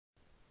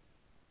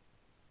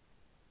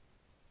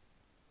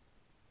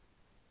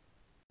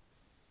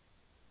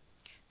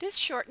This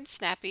short and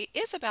snappy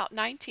is about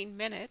 19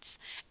 minutes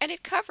and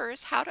it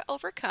covers how to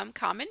overcome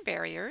common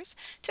barriers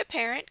to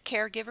parent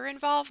caregiver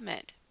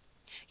involvement.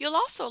 You'll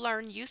also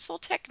learn useful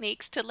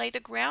techniques to lay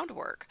the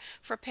groundwork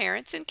for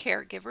parents and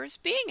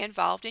caregivers being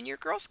involved in your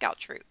Girl Scout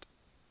troop.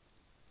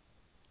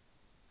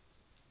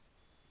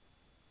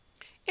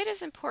 It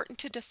is important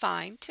to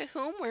define to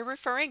whom we're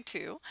referring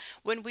to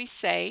when we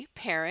say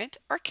parent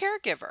or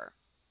caregiver.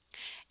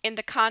 In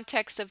the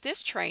context of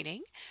this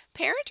training,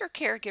 parent or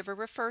caregiver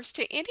refers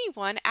to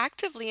anyone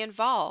actively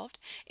involved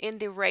in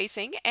the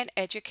raising and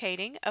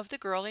educating of the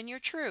girl in your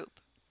troop.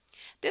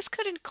 This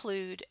could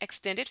include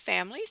extended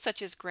family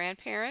such as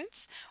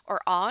grandparents or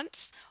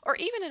aunts or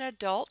even an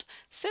adult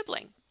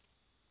sibling.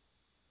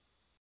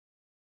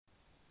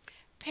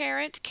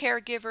 Parent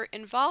caregiver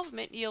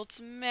involvement yields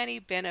many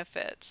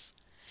benefits.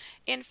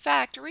 In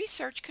fact,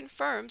 research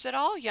confirms that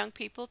all young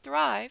people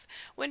thrive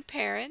when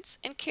parents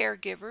and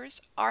caregivers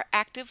are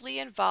actively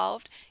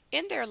involved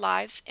in their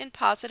lives in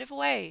positive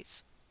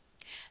ways.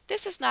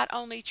 This is not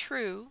only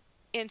true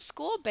in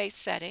school-based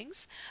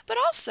settings, but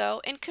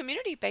also in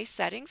community-based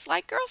settings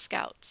like Girl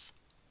Scouts.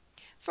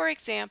 For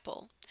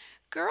example,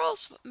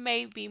 girls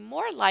may be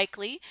more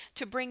likely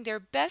to bring their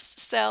best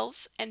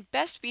selves and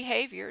best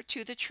behavior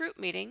to the troop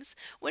meetings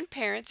when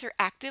parents are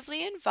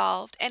actively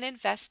involved and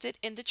invested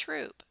in the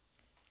troop.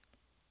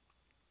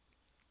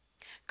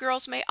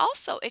 Girls may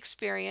also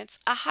experience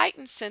a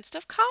heightened sense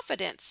of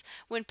confidence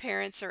when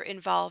parents are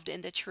involved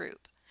in the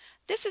troop.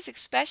 This is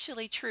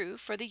especially true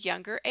for the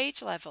younger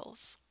age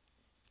levels.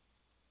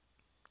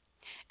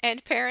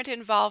 And parent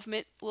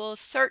involvement will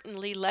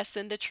certainly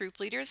lessen the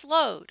troop leader's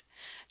load.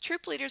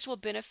 Troop leaders will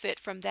benefit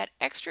from that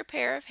extra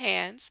pair of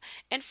hands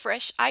and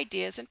fresh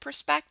ideas and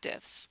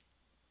perspectives.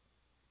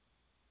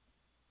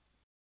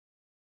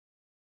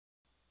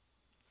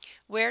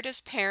 Where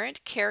does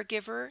parent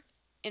caregiver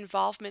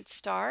involvement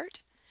start?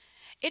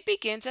 It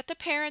begins at the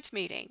parent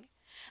meeting.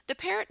 The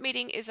parent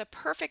meeting is a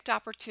perfect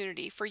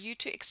opportunity for you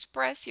to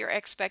express your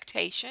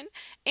expectation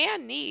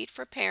and need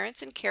for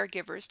parents and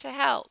caregivers to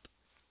help.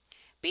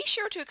 Be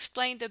sure to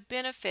explain the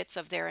benefits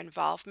of their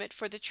involvement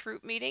for the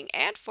troop meeting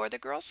and for the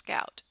Girl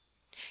Scout.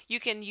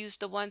 You can use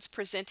the ones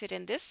presented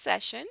in this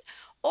session,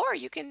 or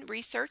you can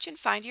research and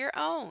find your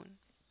own.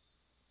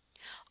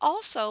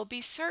 Also, be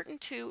certain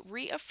to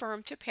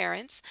reaffirm to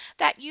parents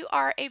that you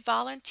are a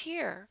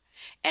volunteer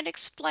and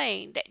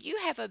explain that you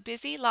have a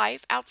busy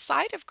life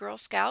outside of Girl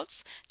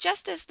Scouts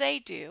just as they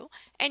do,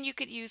 and you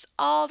could use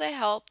all the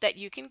help that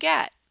you can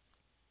get.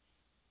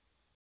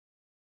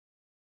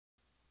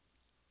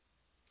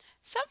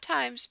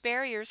 Sometimes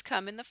barriers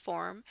come in the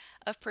form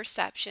of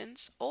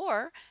perceptions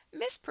or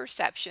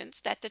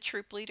misperceptions that the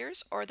troop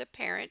leaders or the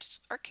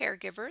parents or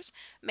caregivers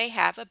may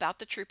have about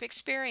the troop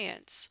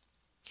experience.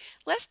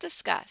 Let's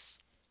discuss.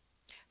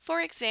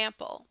 For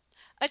example,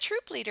 a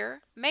troop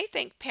leader may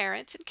think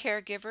parents and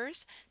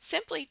caregivers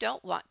simply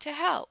don't want to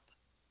help.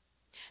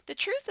 The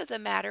truth of the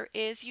matter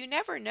is you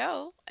never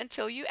know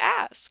until you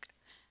ask.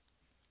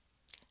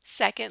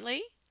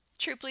 Secondly,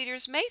 troop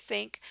leaders may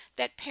think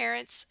that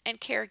parents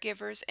and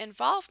caregivers'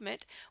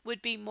 involvement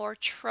would be more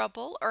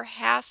trouble or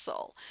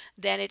hassle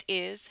than it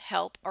is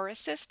help or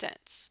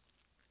assistance.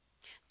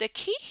 The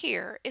key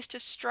here is to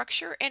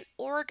structure and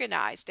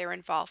organize their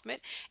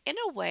involvement in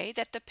a way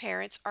that the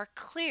parents are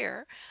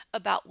clear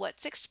about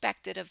what's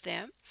expected of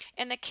them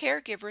and the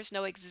caregivers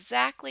know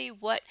exactly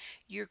what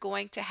you're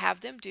going to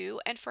have them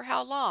do and for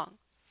how long.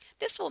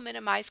 This will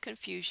minimize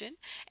confusion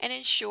and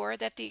ensure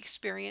that the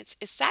experience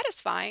is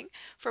satisfying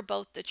for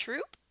both the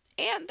troop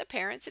and the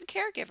parents and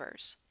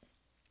caregivers.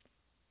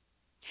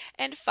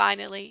 And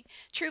finally,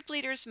 troop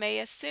leaders may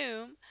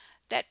assume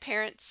that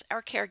parents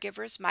or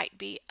caregivers might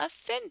be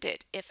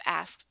offended if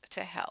asked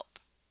to help.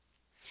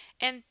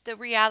 And the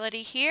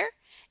reality here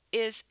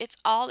is it's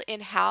all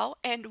in how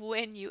and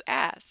when you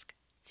ask.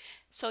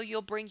 So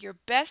you'll bring your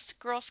best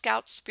Girl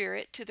Scout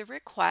spirit to the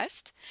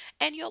request,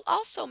 and you'll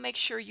also make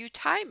sure you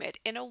time it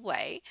in a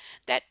way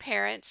that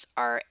parents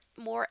are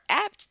more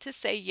apt to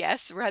say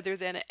yes rather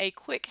than a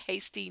quick,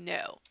 hasty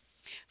no.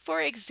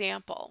 For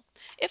example,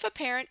 if a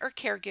parent or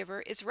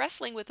caregiver is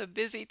wrestling with a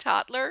busy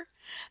toddler,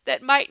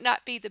 that might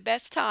not be the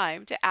best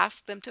time to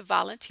ask them to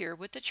volunteer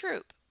with the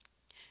troop.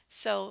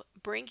 So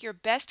bring your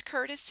best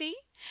courtesy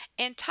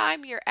and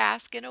time your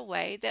ask in a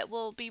way that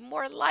will be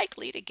more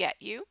likely to get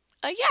you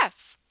a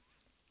yes.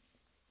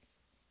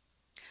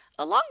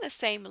 Along the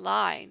same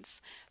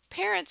lines,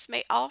 parents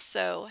may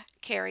also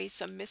carry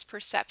some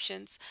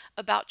misperceptions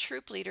about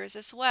troop leaders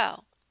as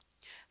well.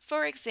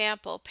 For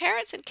example,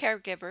 parents and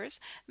caregivers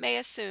may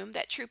assume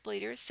that troop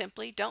leaders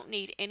simply don't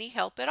need any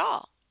help at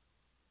all.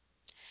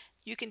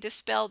 You can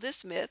dispel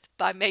this myth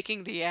by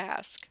making the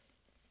ask.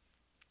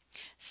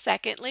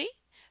 Secondly,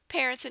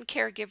 parents and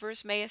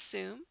caregivers may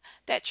assume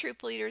that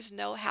troop leaders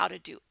know how to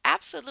do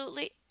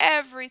absolutely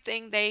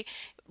everything they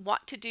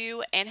want to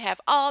do and have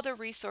all the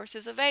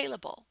resources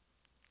available.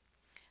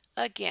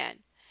 Again,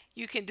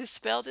 you can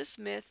dispel this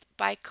myth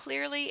by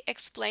clearly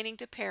explaining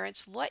to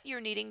parents what you're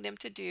needing them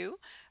to do,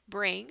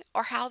 bring,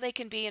 or how they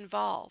can be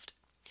involved.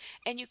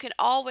 and you can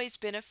always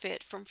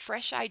benefit from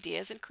fresh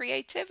ideas and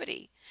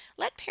creativity.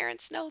 Let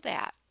parents know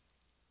that.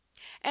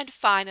 And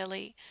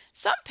finally,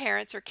 some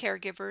parents or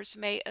caregivers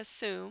may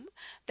assume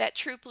that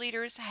troop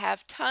leaders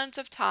have tons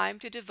of time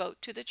to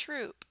devote to the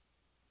troop.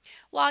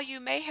 While you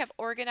may have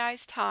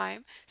organized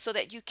time so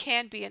that you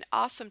can be an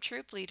awesome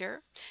troop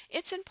leader,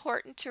 it's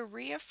important to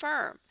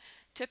reaffirm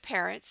to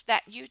parents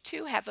that you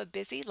too have a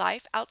busy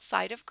life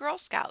outside of Girl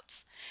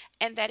Scouts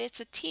and that it's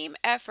a team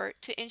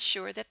effort to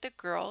ensure that the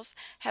girls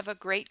have a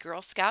great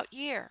Girl Scout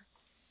year.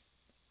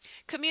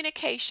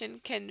 Communication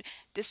can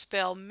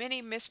dispel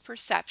many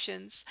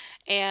misperceptions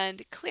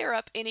and clear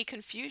up any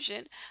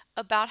confusion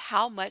about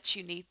how much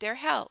you need their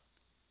help.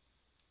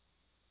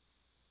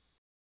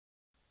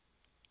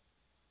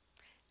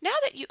 Now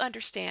that you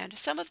understand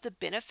some of the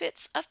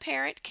benefits of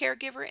parent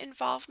caregiver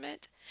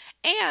involvement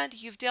and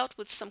you've dealt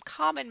with some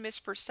common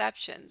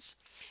misperceptions,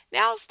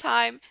 now's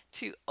time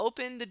to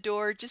open the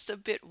door just a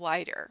bit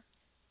wider.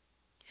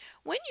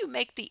 When you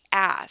make the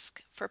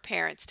ask for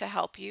parents to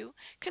help you,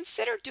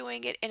 consider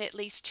doing it in at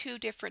least two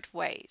different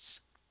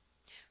ways.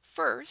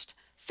 First,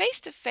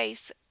 face to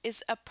face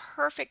is a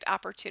perfect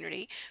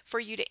opportunity for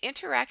you to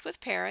interact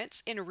with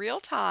parents in real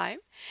time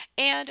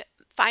and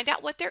find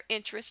out what their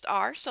interests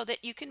are so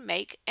that you can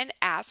make an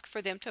ask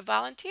for them to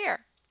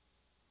volunteer.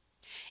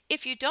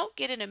 If you don't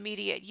get an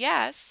immediate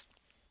yes,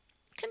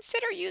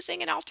 consider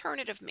using an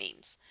alternative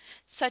means,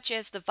 such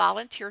as the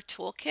volunteer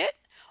toolkit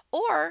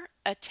or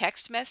a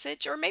text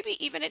message or maybe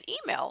even an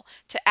email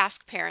to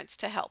ask parents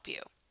to help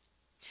you.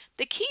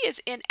 The key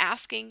is in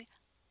asking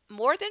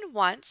more than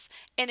once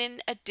and in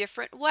a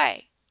different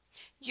way.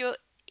 You'll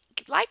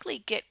likely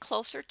get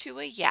closer to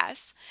a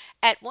yes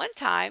at one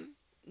time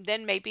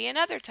than maybe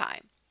another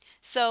time.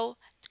 So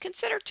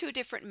consider two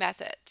different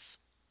methods.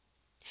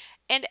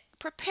 And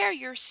prepare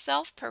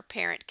yourself for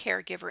parent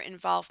caregiver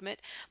involvement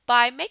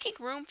by making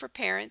room for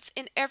parents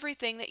in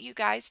everything that you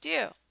guys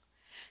do.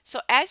 So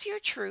as your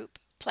troop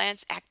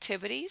plans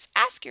activities,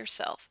 ask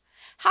yourself,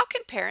 how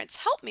can parents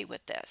help me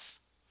with this?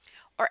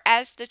 Or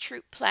as the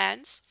troop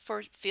plans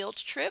for field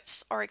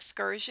trips or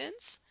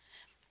excursions,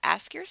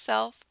 ask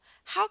yourself,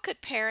 how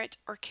could parent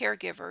or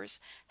caregivers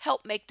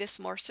help make this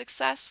more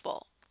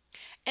successful?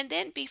 And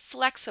then be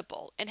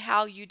flexible in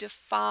how you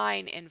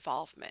define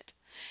involvement.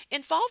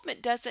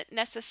 Involvement doesn't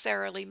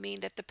necessarily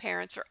mean that the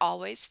parents are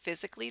always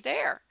physically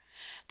there.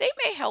 They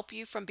may help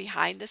you from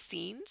behind the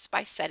scenes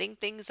by setting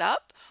things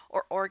up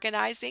or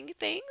organizing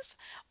things,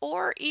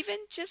 or even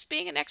just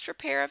being an extra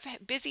pair of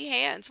busy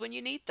hands when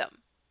you need them.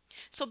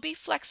 So be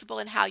flexible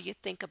in how you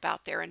think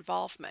about their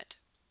involvement.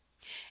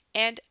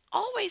 And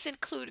always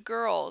include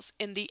girls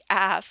in the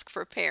ask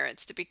for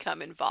parents to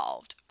become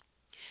involved.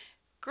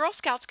 Girl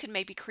Scouts can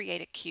maybe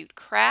create a cute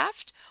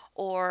craft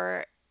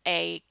or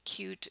a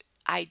cute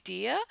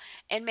idea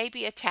and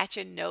maybe attach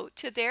a note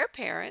to their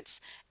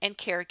parents and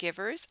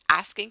caregivers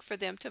asking for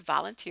them to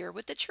volunteer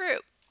with the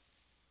troop.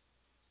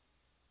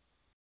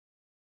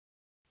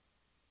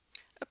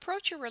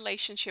 Approach your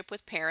relationship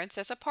with parents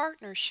as a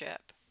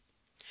partnership.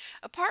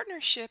 A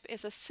partnership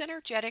is a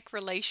synergetic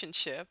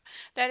relationship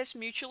that is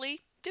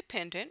mutually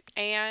dependent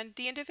and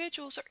the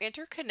individuals are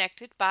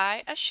interconnected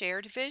by a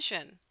shared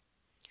vision.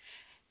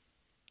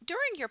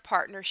 During your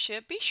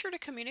partnership, be sure to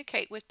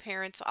communicate with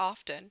parents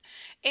often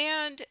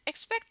and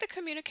expect the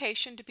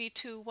communication to be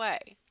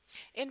two-way.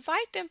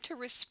 Invite them to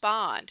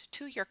respond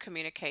to your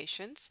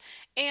communications,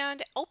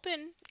 and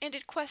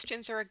open-ended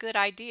questions are a good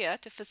idea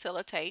to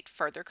facilitate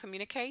further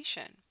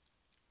communication.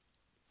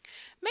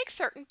 Make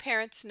certain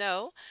parents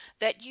know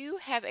that you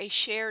have a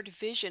shared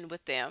vision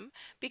with them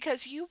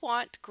because you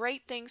want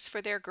great things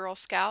for their Girl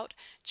Scout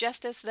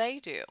just as they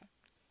do.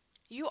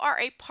 You are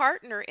a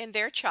partner in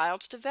their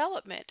child's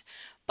development.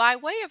 By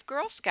way of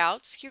Girl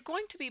Scouts, you're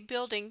going to be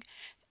building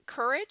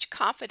courage,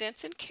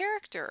 confidence, and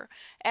character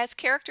as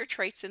character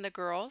traits in the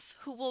girls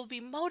who will be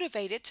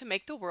motivated to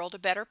make the world a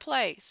better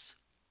place.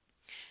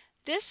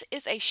 This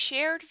is a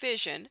shared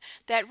vision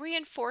that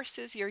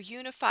reinforces your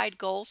unified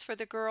goals for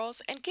the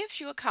girls and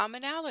gives you a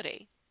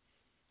commonality.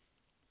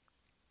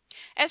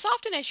 As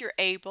often as you're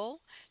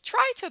able,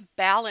 try to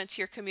balance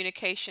your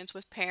communications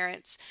with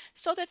parents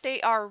so that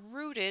they are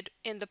rooted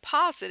in the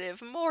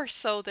positive more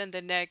so than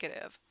the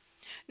negative.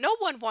 No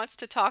one wants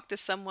to talk to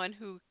someone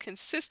who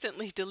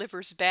consistently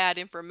delivers bad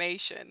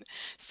information.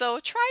 So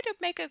try to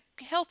make a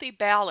healthy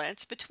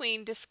balance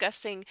between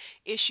discussing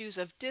issues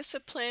of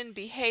discipline,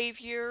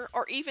 behavior,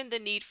 or even the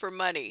need for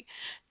money.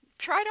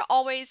 Try to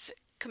always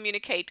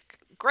communicate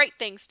great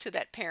things to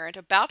that parent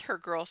about her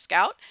Girl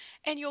Scout,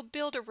 and you'll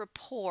build a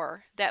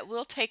rapport that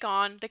will take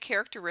on the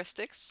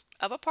characteristics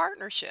of a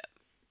partnership.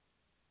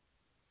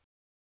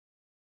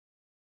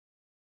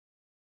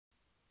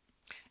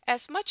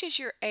 As much as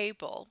you're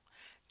able,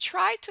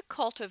 try to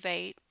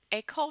cultivate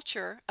a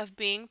culture of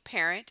being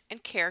parent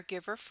and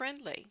caregiver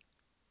friendly.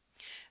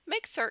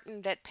 Make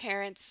certain that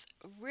parents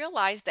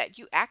realize that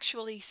you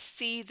actually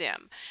see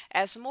them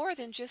as more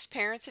than just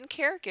parents and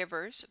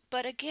caregivers,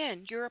 but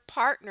again, you're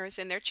partners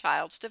in their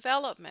child's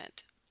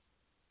development.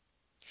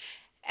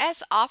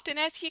 As often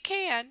as you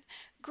can,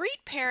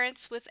 Greet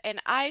parents with an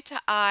eye to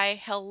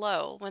eye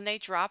hello when they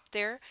drop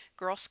their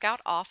Girl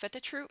Scout off at the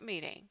troop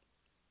meeting.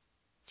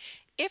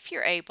 If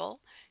you're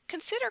able,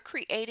 consider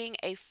creating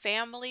a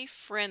family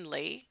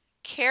friendly,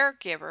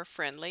 caregiver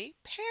friendly,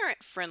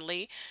 parent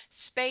friendly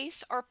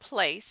space or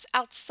place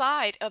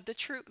outside of the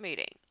troop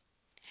meeting.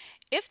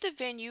 If the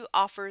venue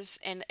offers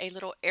a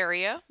little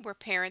area where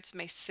parents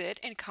may sit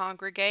and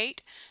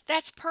congregate,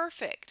 that's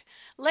perfect.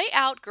 Lay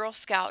out Girl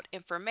Scout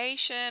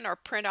information or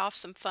print off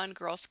some fun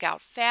Girl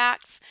Scout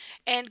facts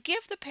and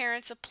give the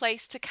parents a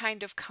place to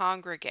kind of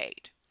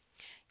congregate.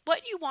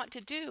 What you want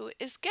to do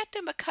is get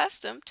them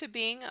accustomed to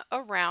being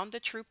around the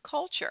troop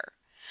culture.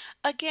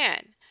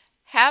 Again,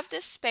 have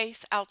this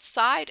space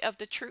outside of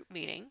the troop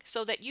meeting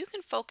so that you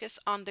can focus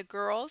on the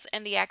girls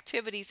and the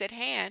activities at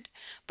hand,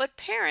 but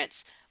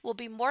parents will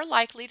be more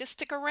likely to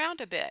stick around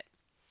a bit,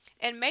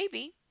 and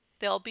maybe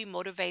they'll be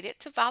motivated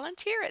to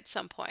volunteer at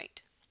some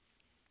point.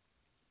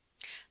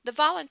 The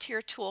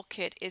volunteer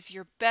toolkit is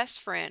your best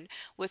friend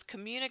with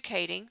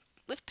communicating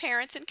with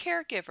parents and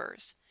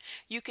caregivers.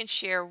 You can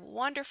share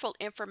wonderful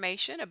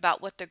information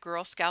about what the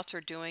Girl Scouts are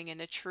doing in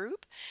the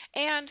troop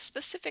and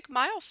specific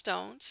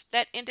milestones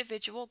that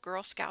individual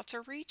Girl Scouts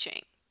are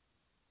reaching.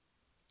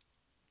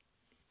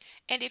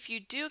 And if you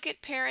do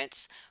get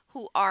parents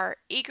who are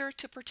eager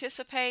to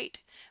participate,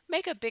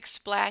 make a big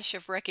splash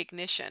of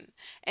recognition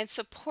and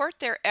support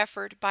their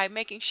effort by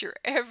making sure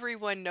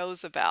everyone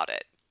knows about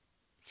it.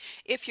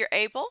 If you're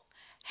able,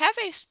 have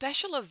a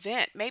special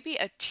event, maybe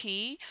a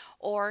tea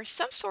or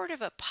some sort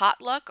of a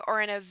potluck or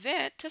an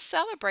event to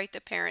celebrate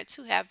the parents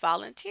who have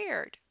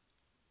volunteered.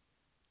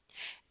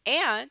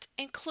 And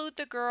include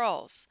the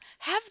girls.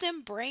 Have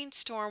them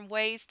brainstorm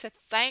ways to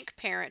thank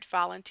parent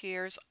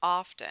volunteers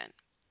often.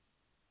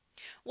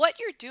 What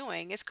you're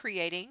doing is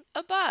creating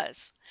a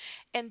buzz.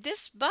 And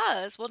this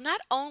buzz will not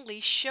only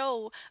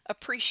show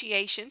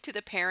appreciation to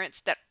the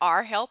parents that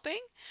are helping,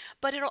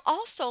 but it'll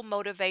also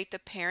motivate the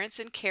parents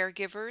and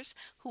caregivers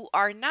who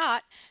are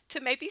not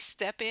to maybe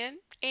step in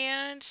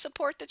and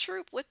support the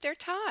troop with their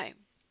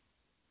time.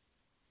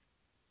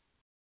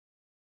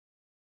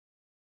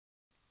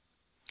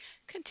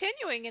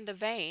 Continuing in the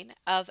vein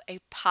of a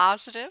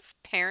positive,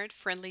 parent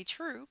friendly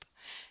troop,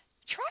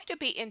 try to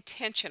be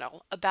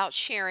intentional about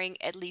sharing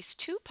at least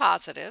two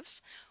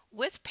positives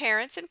with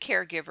parents and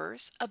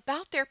caregivers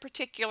about their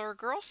particular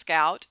Girl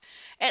Scout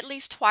at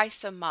least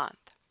twice a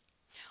month.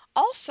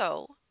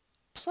 Also,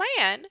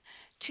 plan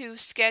to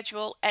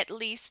schedule at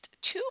least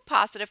two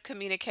positive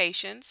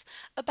communications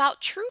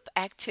about troop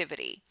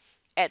activity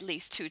at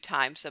least two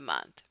times a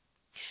month.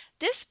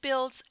 This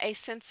builds a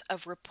sense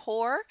of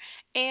rapport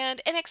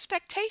and an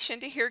expectation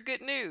to hear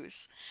good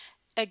news.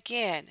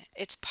 Again,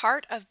 it's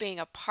part of being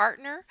a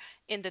partner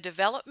in the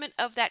development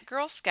of that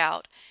Girl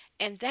Scout,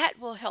 and that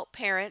will help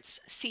parents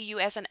see you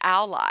as an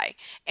ally,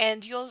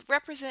 and you'll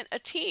represent a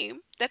team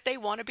that they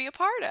want to be a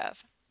part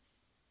of.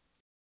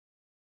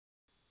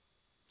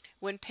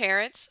 When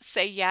parents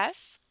say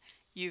yes,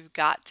 you've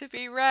got to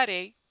be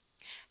ready.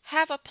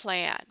 Have a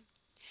plan.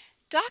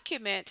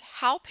 Document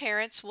how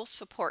parents will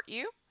support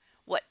you,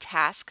 what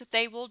tasks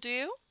they will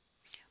do,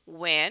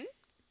 when,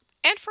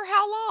 and for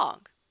how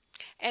long.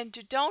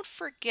 And don't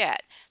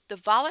forget, the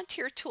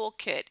Volunteer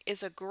Toolkit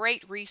is a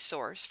great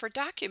resource for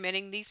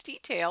documenting these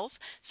details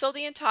so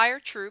the entire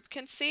troop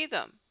can see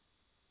them.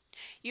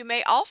 You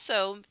may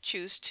also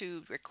choose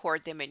to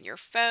record them in your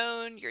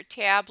phone, your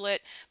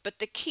tablet, but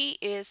the key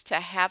is to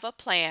have a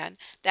plan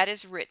that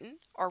is written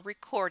or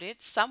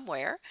recorded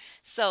somewhere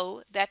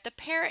so that the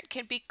parent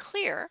can be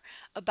clear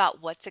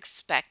about what's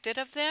expected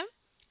of them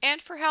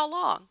and for how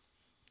long.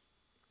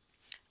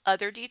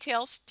 Other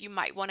details you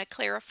might want to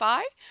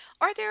clarify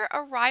are their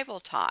arrival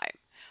time.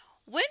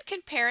 When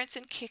can parents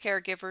and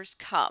caregivers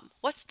come?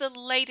 What's the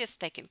latest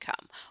they can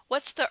come?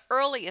 What's the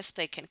earliest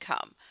they can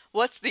come?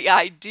 What's the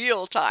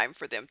ideal time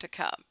for them to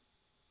come?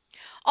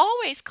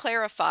 Always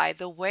clarify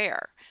the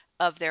where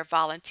of their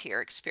volunteer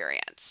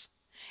experience.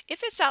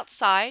 If it's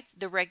outside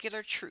the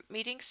regular troop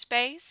meeting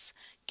space,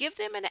 give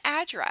them an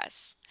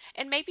address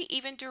and maybe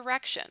even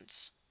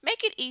directions.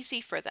 Make it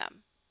easy for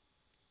them.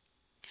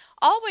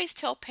 Always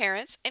tell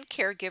parents and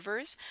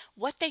caregivers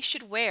what they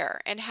should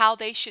wear and how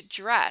they should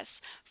dress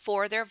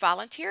for their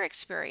volunteer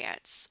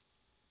experience.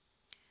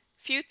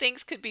 Few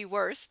things could be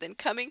worse than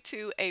coming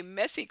to a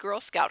messy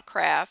Girl Scout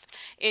craft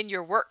in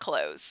your work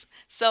clothes.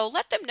 So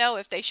let them know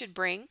if they should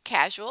bring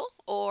casual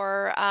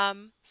or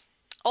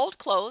old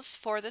clothes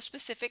for the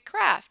specific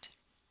craft.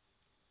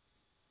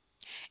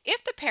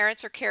 If the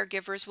parents or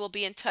caregivers will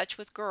be in touch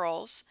with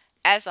girls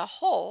as a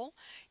whole,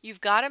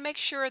 you've got to make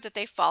sure that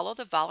they follow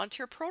the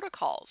volunteer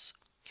protocols.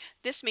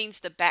 This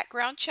means the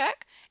background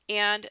check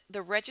and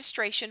the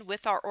registration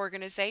with our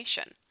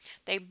organization.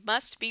 They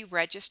must be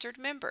registered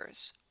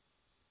members.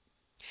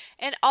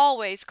 And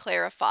always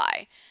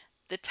clarify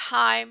the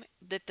time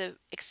that the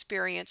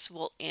experience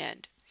will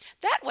end.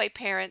 That way,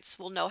 parents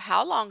will know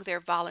how long they're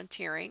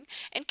volunteering,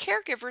 and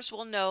caregivers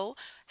will know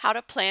how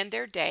to plan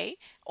their day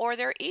or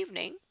their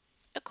evening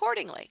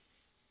accordingly.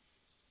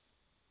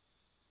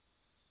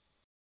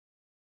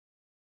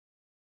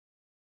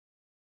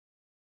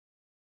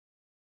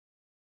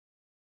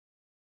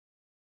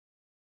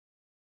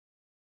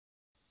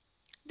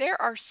 There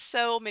are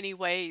so many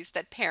ways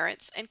that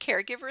parents and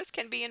caregivers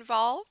can be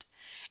involved,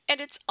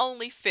 and it's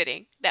only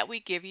fitting that we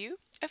give you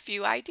a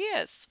few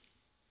ideas.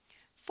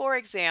 For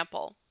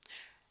example,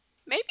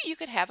 maybe you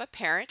could have a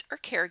parent or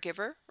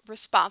caregiver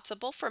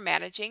responsible for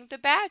managing the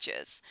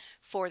badges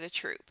for the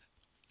troop.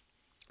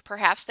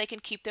 Perhaps they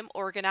can keep them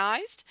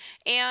organized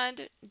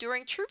and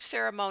during troop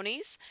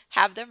ceremonies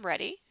have them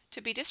ready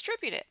to be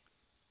distributed.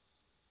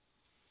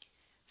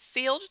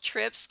 Field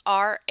trips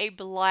are a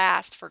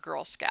blast for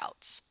Girl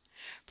Scouts.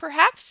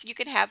 Perhaps you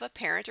can have a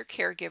parent or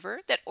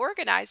caregiver that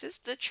organizes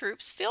the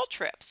troop's field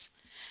trips.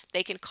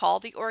 They can call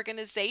the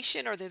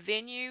organization or the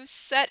venue,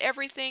 set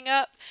everything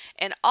up,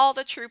 and all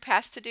the troop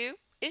has to do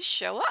is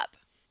show up.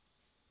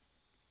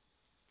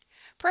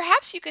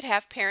 Perhaps you could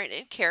have parent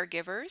and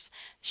caregivers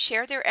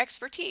share their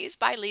expertise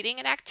by leading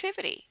an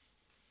activity.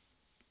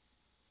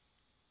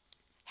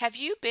 Have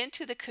you been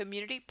to the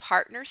community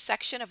partners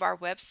section of our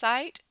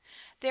website?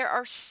 There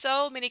are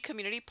so many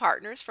community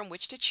partners from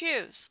which to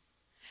choose.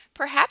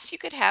 Perhaps you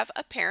could have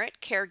a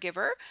parent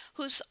caregiver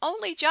whose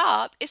only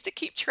job is to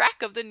keep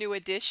track of the new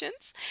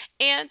additions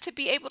and to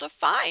be able to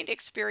find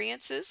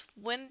experiences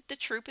when the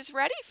troop is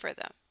ready for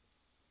them.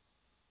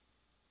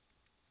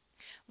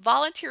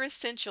 Volunteer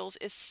Essentials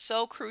is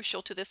so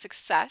crucial to the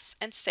success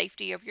and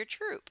safety of your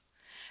troop.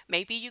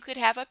 Maybe you could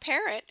have a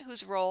parent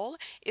whose role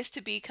is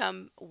to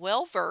become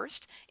well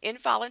versed in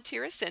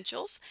volunteer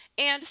essentials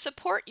and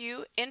support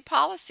you in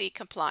policy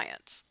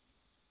compliance.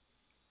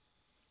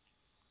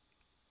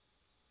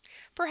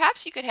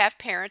 Perhaps you could have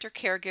parent or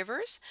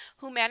caregivers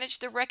who manage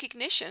the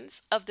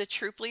recognitions of the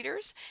troop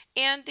leaders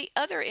and the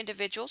other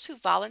individuals who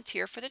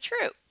volunteer for the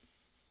troop.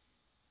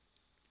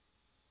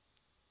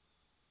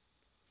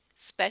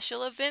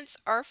 Special events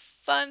are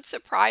fun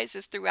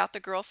surprises throughout the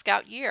Girl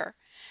Scout year.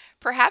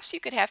 Perhaps you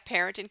could have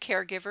parent and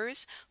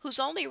caregivers whose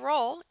only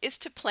role is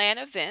to plan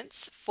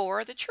events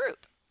for the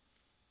troop.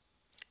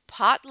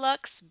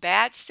 Potlucks,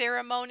 badge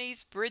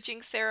ceremonies,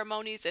 bridging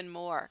ceremonies, and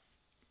more.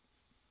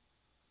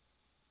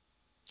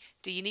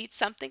 Do you need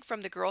something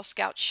from the Girl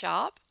Scout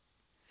shop?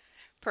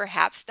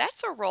 Perhaps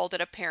that's a role that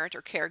a parent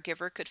or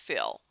caregiver could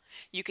fill.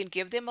 You can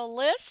give them a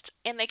list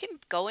and they can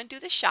go and do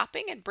the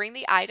shopping and bring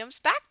the items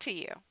back to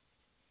you.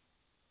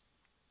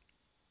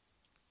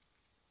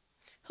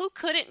 Who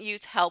couldn't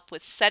use help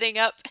with setting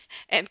up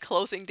and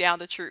closing down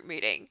the troop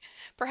meeting?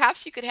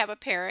 Perhaps you could have a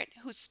parent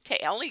whose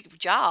only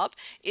job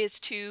is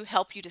to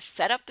help you to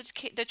set up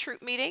the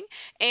troop meeting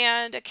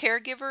and a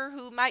caregiver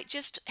who might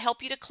just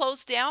help you to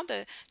close down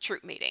the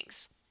troop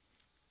meetings.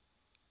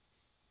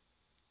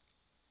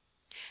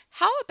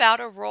 How about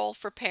a role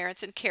for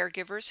parents and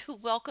caregivers who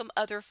welcome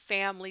other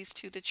families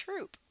to the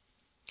troop?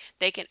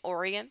 They can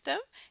orient them,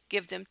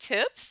 give them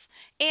tips,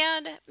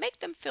 and make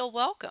them feel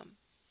welcome.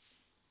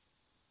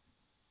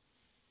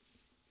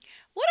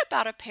 What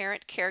about a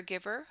parent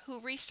caregiver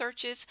who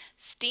researches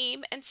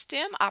STEAM and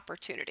STEM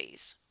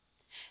opportunities?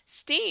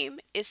 STEAM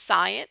is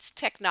science,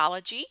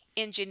 technology,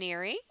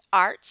 engineering,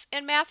 arts,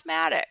 and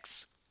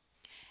mathematics.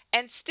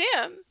 And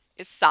STEM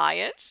is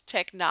science,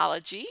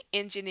 technology,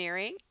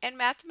 engineering, and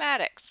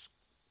mathematics.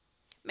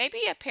 Maybe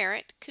a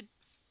parent could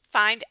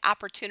find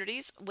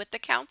opportunities with the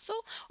council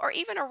or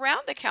even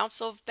around the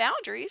council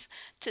boundaries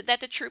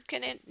that the troop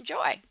can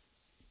enjoy.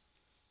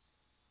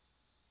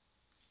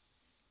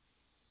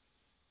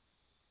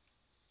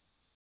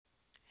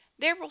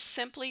 There will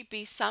simply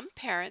be some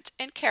parents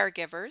and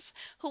caregivers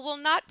who will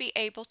not be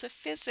able to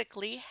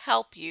physically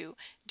help you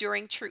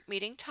during troop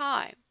meeting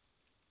time.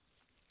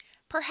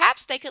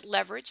 Perhaps they could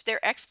leverage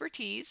their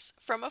expertise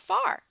from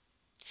afar.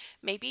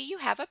 Maybe you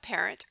have a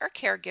parent or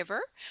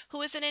caregiver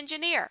who is an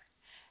engineer.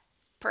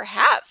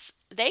 Perhaps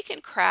they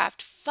can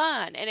craft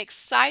fun and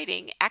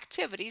exciting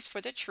activities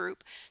for the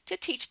troop to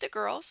teach the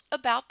girls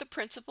about the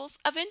principles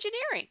of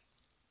engineering.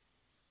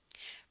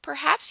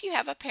 Perhaps you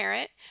have a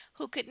parent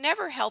who could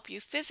never help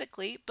you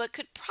physically but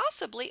could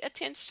possibly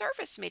attend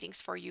service meetings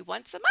for you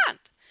once a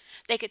month.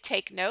 They could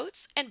take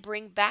notes and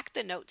bring back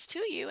the notes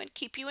to you and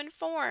keep you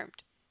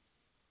informed.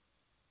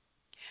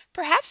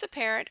 Perhaps a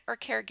parent or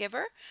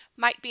caregiver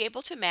might be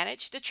able to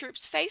manage the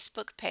troop's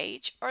Facebook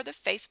page or the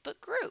Facebook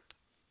group.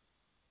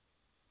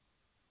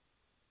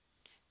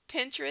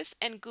 Pinterest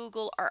and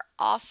Google are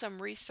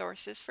awesome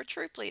resources for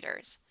troop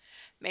leaders.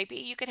 Maybe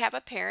you could have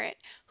a parent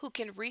who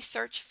can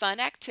research fun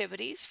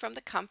activities from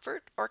the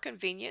comfort or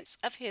convenience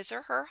of his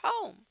or her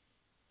home.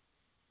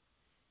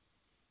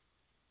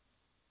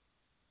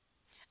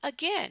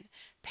 Again,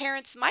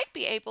 parents might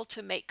be able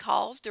to make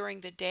calls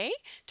during the day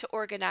to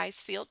organize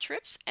field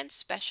trips and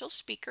special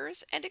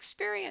speakers and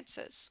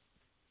experiences.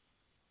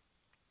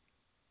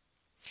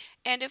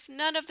 And if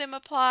none of them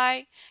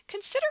apply,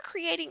 consider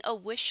creating a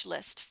wish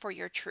list for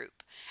your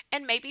troop,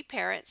 and maybe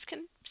parents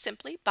can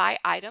simply buy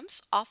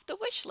items off the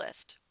wish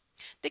list.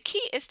 The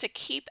key is to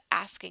keep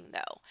asking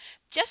though.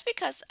 Just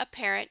because a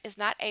parent is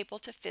not able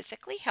to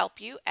physically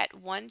help you at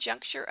one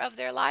juncture of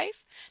their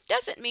life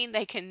doesn't mean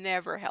they can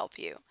never help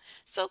you.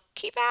 So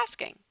keep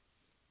asking.